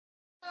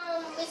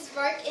always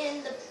work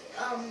in the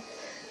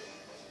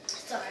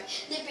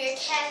beer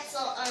cat. So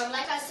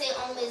like I said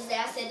on Wednesday,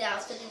 I said that I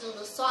was going to do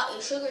the salt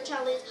and sugar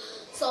challenge.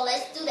 So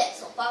let's do that.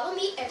 So follow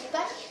me,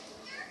 everybody.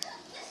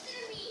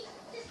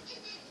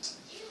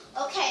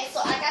 Okay, so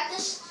I got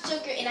the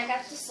sugar and I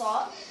got the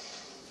salt.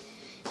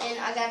 And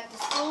I got the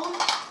spoon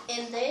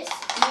in this.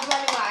 And you're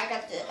wondering why I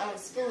got the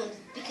spoon,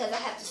 because I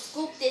have to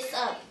scoop this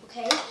up,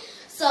 okay?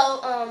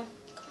 So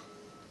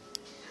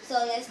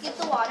let's get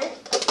the water.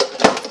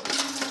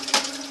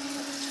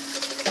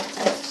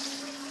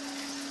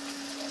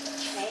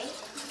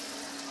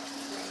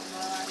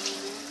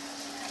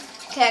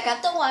 Okay, I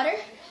got the water.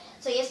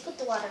 So let's put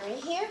the water in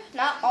here.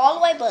 Not all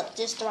the way, but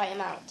just the right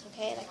amount,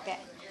 okay? Like that.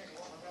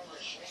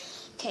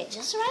 Okay,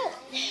 just right.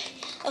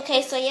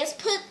 Okay, so let's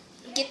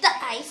get the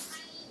ice.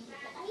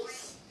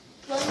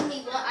 You only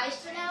need one ice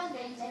for now,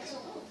 then next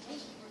one. Okay.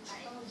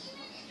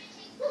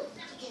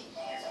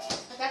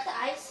 I got the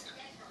ice.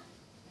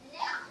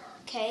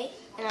 Okay,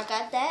 and I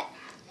got that.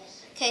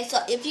 Okay, so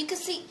if you can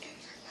see,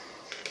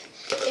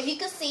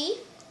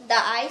 the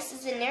ice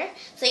is in there.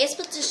 So let's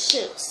put the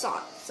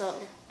salt. So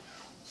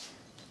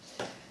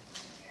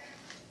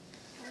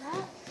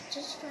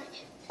just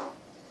right.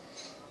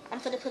 I'm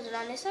gonna put it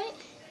on this side.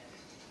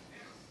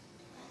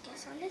 I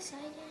guess on this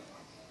side.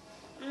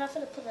 I'm not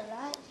gonna put a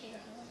lot here.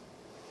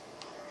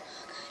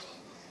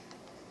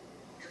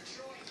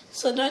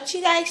 So don't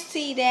you guys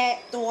see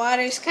that the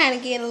water is kind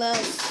of getting a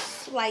little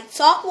like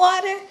salt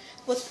water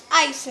with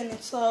ice in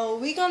it? So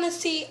we're gonna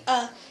see.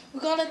 We're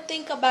gonna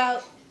think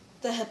about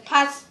the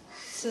hypothesis.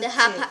 The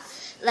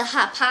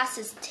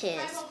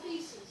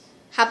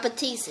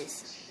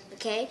hypothesis.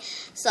 Okay.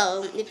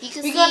 So if you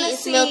can see,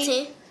 it's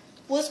melting.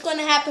 What's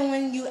gonna happen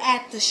when you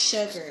add the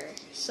sugar?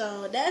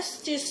 So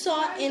that's just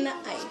salt in the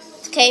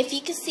ice. Okay. If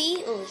you can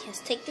see,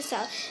 let's take this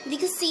out. If you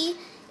can see,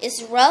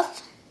 it's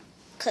rough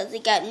because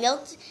it got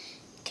melted.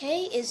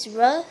 Okay, it's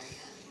rough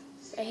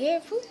right here.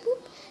 Boop,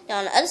 boop. Now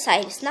on the other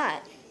side, it's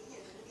not.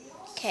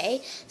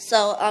 Okay,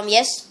 so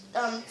yes.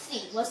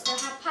 See, what's the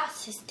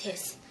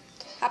hypothesis?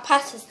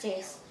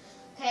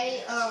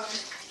 Okay, so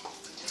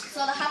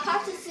the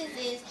hypothesis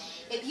is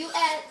if you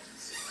add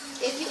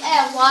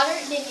water,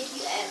 then if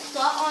you add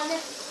salt on the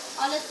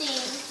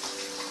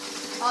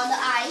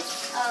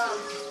ice,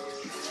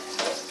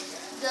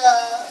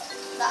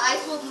 the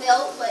ice will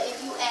melt.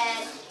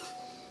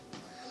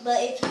 But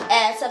if you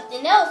add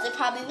something else, it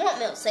probably won't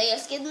melt. So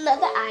let's get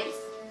another ice.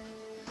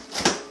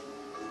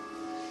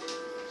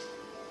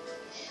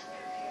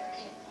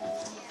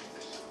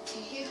 Okay,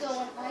 here goes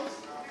one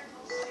ice.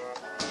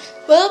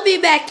 We'll be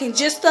back in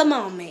just a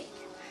moment.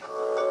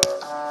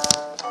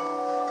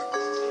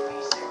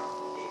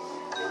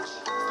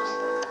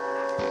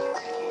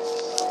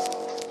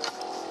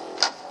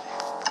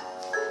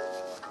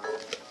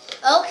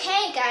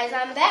 Okay, guys,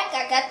 I'm back.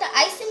 I got the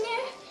ice in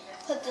there.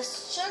 Put the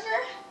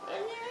sugar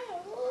in there.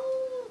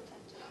 Ooh.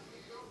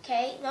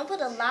 Okay, don't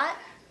put a lot.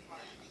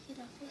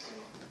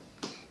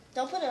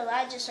 Don't put a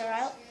lot, just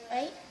around,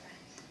 right?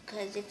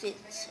 Because if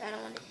it's, I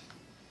don't want it.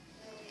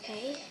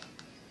 Okay.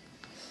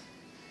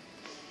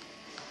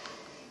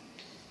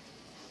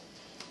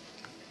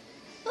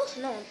 Oh,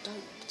 no,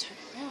 don't turn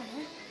around,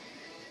 huh?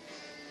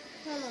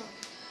 No.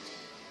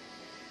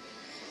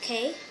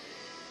 Okay.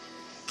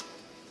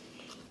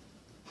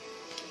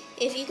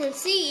 If you can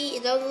see,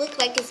 it doesn't look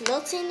like it's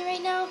melting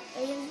right now.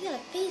 You got a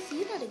face.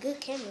 You're not a good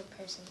camera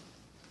person.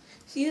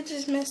 So you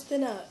just messed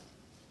it up.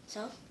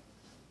 So?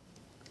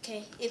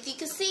 Okay. If you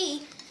can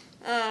see,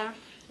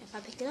 if I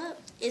pick it up,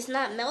 it's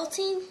not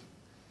melting.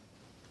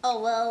 Oh,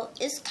 well,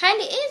 it's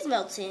kind of is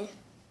melting.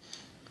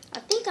 I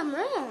think I'm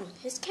wrong.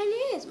 It kind of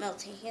is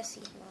melting. Yes,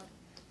 see.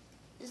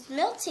 It's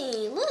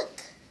melting.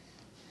 Look.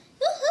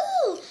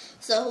 Woohoo!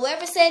 So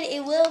whoever said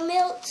it will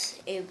melt,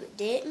 it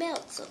did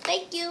melt. So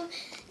thank you,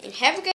 and have a great